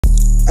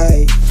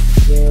Hey,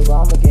 yeah,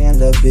 wrong again,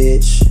 little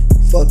bitch.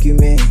 Fuck you,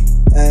 man.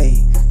 Hey,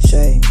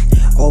 Shay.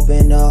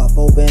 Open up,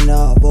 open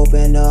up,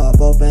 open up,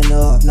 open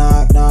up,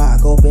 knock,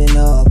 knock, open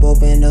up,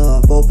 open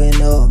up,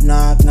 open up,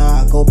 knock,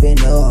 knock,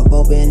 open up,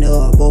 open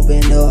up,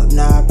 open up,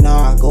 knock,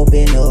 knock,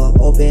 open up,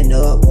 open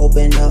up,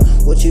 open up.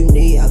 What you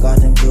need? I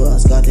got them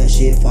drugs, got that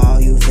shit for all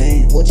you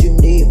fiends. What you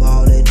need for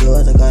all that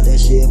drugs? I got that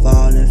shit for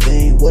all them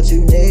fiends. What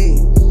you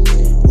need?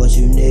 What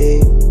you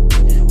need?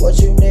 What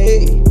you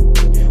need?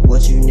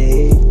 What you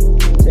need?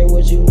 Say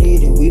what you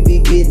need and we be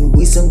getting,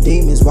 we some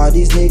demons. Why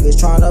these niggas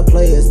tryna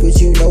play us?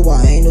 Bitch, you know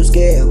I ain't no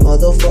scared.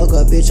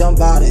 Motherfucker, bitch, I'm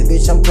bout it.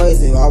 Bitch, I'm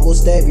crazy. I will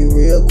stab you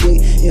real quick.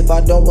 If I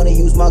don't wanna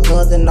use my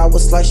gun, then I will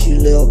slice you,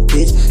 little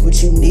bitch.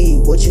 What you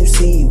need, what you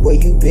see, where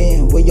you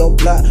been, where your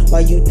block.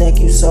 Why you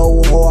think you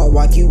so hard,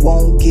 like you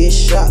won't get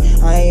shot?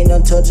 I ain't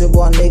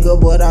untouchable,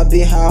 nigga, but I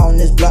been high on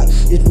this block.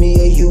 It's me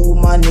or you,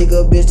 my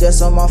nigga, bitch,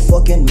 that's on my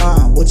fucking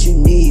mind. What you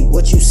need,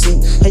 what you see,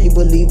 how you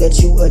believe that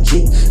you a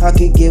G? I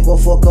could give a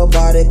fuck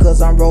about it,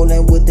 cause I'm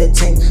rolling with the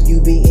team. You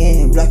be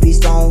in Black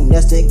Beast Stone,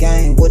 that's the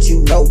game. What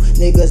you know,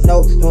 niggas know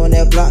on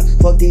that block.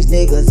 Fuck these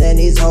niggas and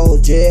these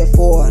hoes, Jared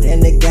Ford in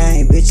the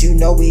game. Bitch, you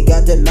know we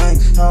got the line.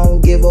 I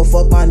don't give a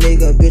fuck, my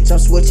nigga. Bitch, I'm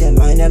switching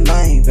line to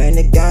line, bang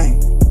the game.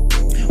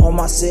 On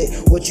my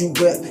set, what you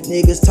rep?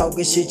 Niggas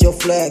talking shit, your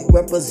flag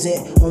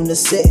represent on the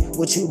set.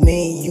 What you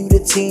mean? You the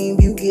team,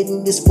 you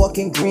getting this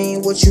fucking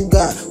green. What you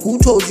got? Who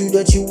told you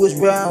that you was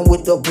round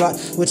with the block?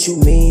 What you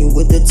mean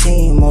with the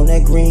team on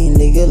that green?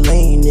 Nigga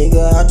lean,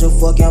 nigga out your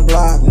fucking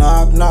block.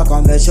 Knock, knock,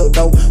 I'm at your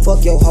door.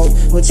 Fuck your hoe.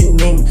 What you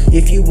mean?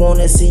 If you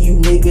wanna see you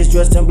niggas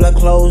dressed in black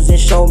clothes, then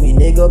show me.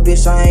 Nigga,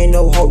 bitch, I ain't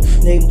no hoe.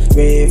 Nigga,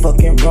 red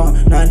fucking run.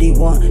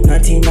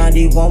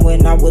 1991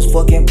 when I was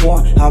fucking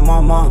born. How my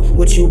mom,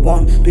 what you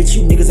want? Bitch,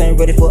 you niggas ain't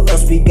ready for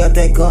us, we got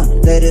that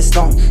gun, let it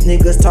stomp.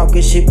 Niggas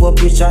talking shit, but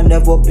bitch, I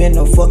never been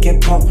a fucking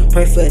punk.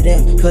 Pray for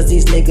them, cause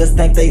these niggas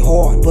think they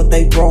hard, but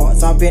they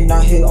broads. I been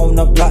out here on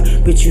the block,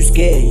 bitch, you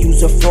scared,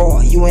 you's a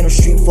fraud. You ain't a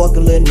street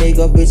fucking little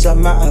nigga, bitch,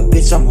 I'm out,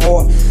 bitch, I'm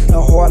hard.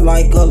 I'm hard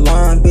like a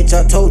lion, bitch,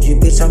 I told you,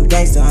 bitch, I'm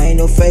gangster, I ain't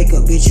no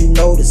faker, bitch, you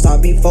noticed. I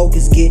be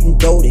focused, getting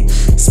doted,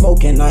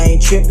 smoking, I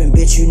ain't tripping,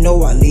 bitch, you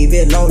know I leave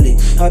it lonely.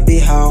 I be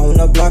high on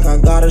the block, I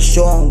gotta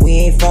show 'em we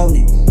ain't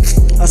phony.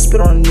 I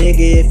spit on a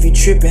nigga if you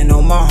trippin'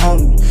 on my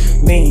homie.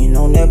 Mean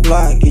on that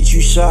block, get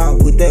you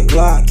shot with that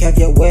Glock. Have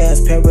your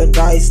ass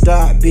paradise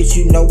stop, bitch,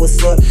 you know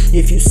what's up.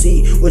 If you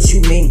see what you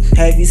mean,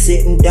 have you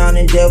sitting down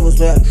in devil's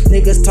lap?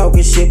 Niggas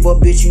talking shit, but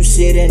bitch, you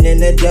sitting in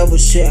the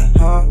devil's shit,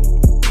 huh?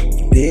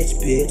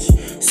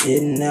 Bitch,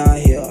 sitting out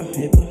here,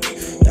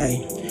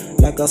 hey.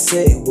 Like I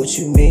said, what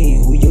you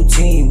mean? Who your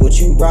team? What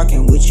you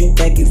rockin'? What you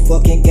think you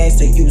fucking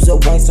gangster? You's a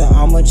wankster,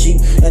 I'm a G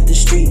at the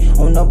street,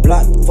 on the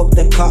block. Fuck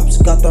the cops,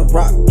 got the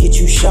rock, get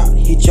you shot,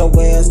 hit your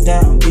ass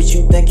down. Bitch,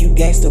 you think you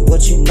gangster,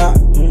 but you not,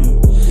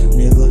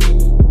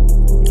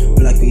 nigga.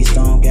 Black Beast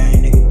Stone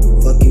gang,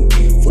 nigga.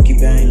 Fuck you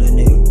bang, little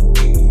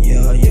nigga.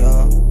 Yeah.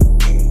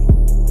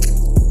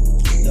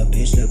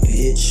 The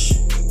bitch.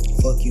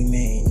 Fuck you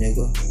mean,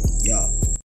 nigga.